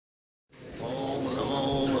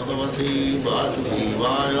Bhagavate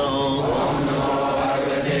Vasudevaya.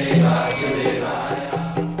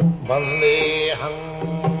 Vandeham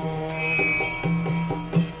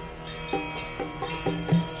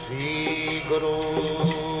Sri Guru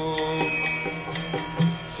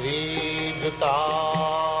Sri Juta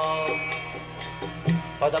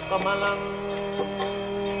Padakamalam.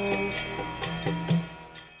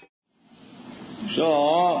 So,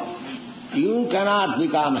 you cannot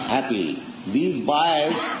become happy. These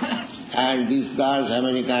boys and these girls,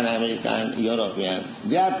 American, European,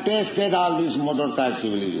 they have tasted all this motor car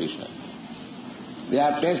civilization. They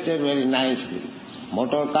have tasted very nicely.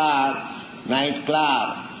 Motor car, night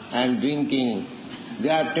club and drinking, they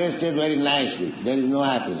have tasted very nicely. There is no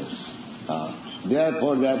happiness.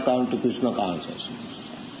 Therefore they have come to Krishna consciousness.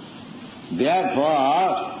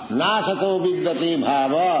 Therefore, na sato vidyati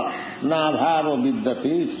bhava, na bhava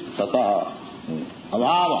vidyati sata.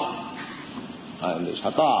 Abhava. And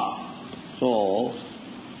sata. So,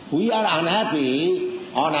 we are unhappy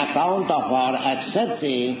on account of our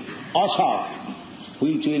accepting asat,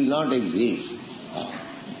 which will not exist.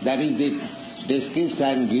 That is the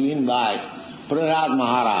description given by Prabhupada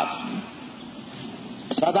Maharaj.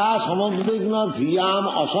 Sada samudvigna dhiyam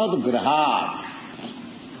asad grahat.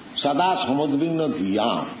 Sada samudvigna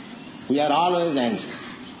dhiyam. We are always anxious,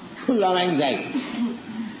 full of anxiety.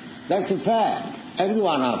 That's a fact. Every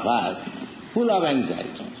one of us, full of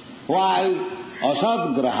anxiety. Why?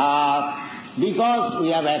 Asad grahat. Because we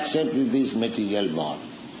have accepted this material body.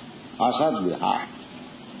 Asad grahat.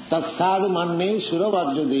 Tatsad manne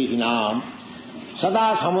suravajya dehinam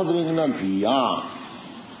sada samudvigna dhiyam.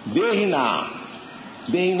 Dehinam.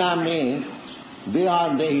 Dehinam means they are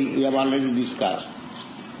dehi, we have already discussed.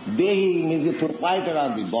 Dehi means the proprietor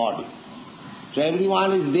of the body. So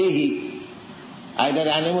everyone is dehi, either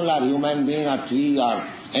animal or human being or tree or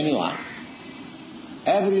anyone.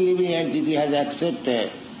 Every living entity has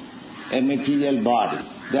accepted a material body.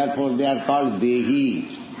 Therefore they are called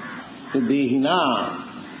dehi. So dehina,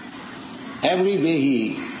 every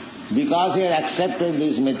dehi, because he has accepted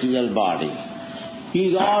this material body, he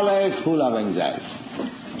is always full of anxiety.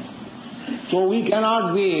 So we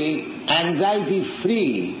cannot be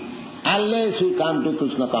anxiety-free unless we come to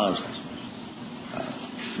Krishna consciousness.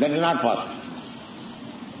 That is not possible.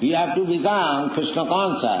 We have to become Krishna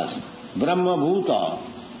conscious, Brahma Bhuta,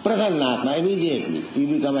 Prasannatma, immediately. You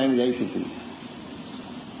become anxiety-free.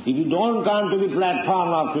 If you don't come to the platform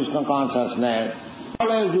of Krishna consciousness,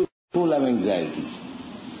 always be full of anxieties.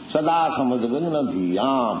 Sada samadvigna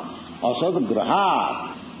dhiyam asad grahat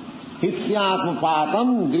hityatma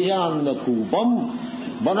patam grihanda kupam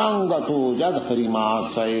vanangato jad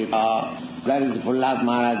harimasayata. That is Prabhupada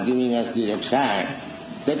Maharaj giving us direction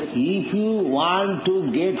that if you want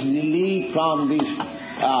to get relief from this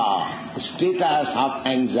status of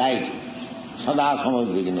anxiety, sada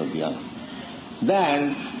samadvigna dhiyam,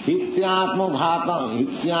 then hityatma ghatam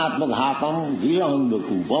griha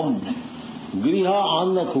andakupam. Griha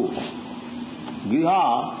andakupam. Griha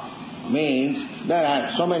means there are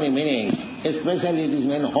so many meanings, especially it is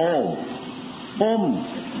meant home.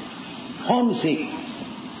 Homesick.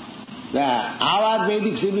 Our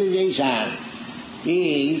Vedic civilization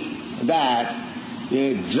is that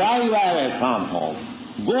they drive away from home,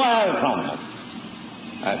 go away from home,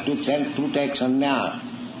 to take sannyas,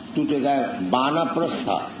 to take a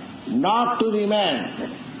vanaprastha, not to remain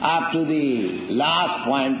up to the last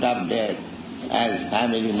point of death as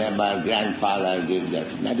family member, grandfather did that.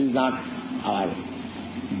 That is not our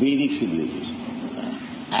Vedic civilization.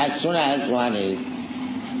 As soon as one is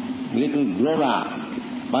little grown up,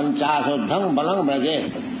 panchasodham balang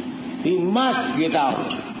brajet, he must get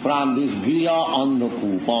out from this griya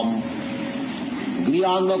andakupam. Griya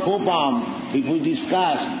andakupam, if we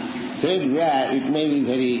discuss, said where it may be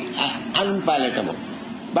very unpalatable.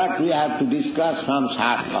 But we have to discuss from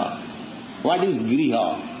Shastra. What is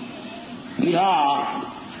griha?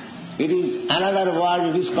 Griha, it is another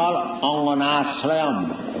word, it is called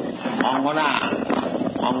anganashrayam.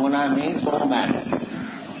 Angana means woman.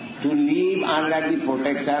 To live under the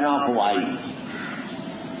protection of wife.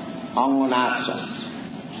 Anganashrayam.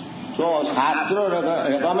 So Shastra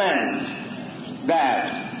recommends that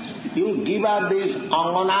you give up this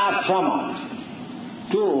anganashrama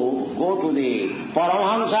to go to the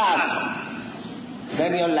Paramahamsa ashram,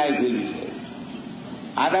 then your life will be saved.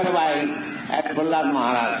 Otherwise, as Prabhupada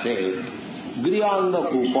Maharaj said, grihanda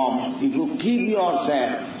kupam, if you keep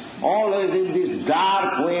yourself always in this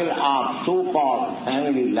dark well of so-called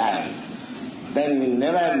family life, then you will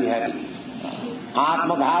never be happy.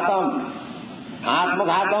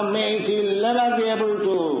 Atmaghatam means you will never be able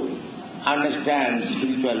to understand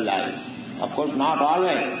spiritual life. Of course, not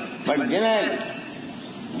always. But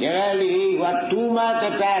generally you are too much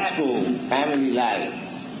attached to family life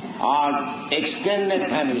or extended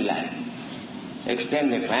family life.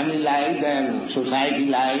 Extended family life, then society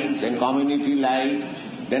life, then community life,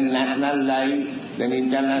 then national life, then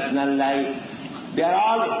international life. They are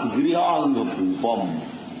all grihondhupam.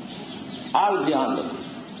 All grihondhupam.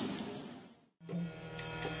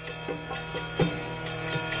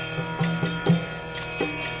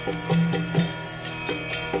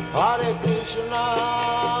 Hare Krishna,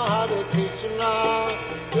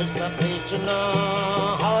 Krishna Krishna,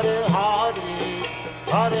 Hare Hare,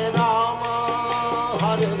 Hare Rama.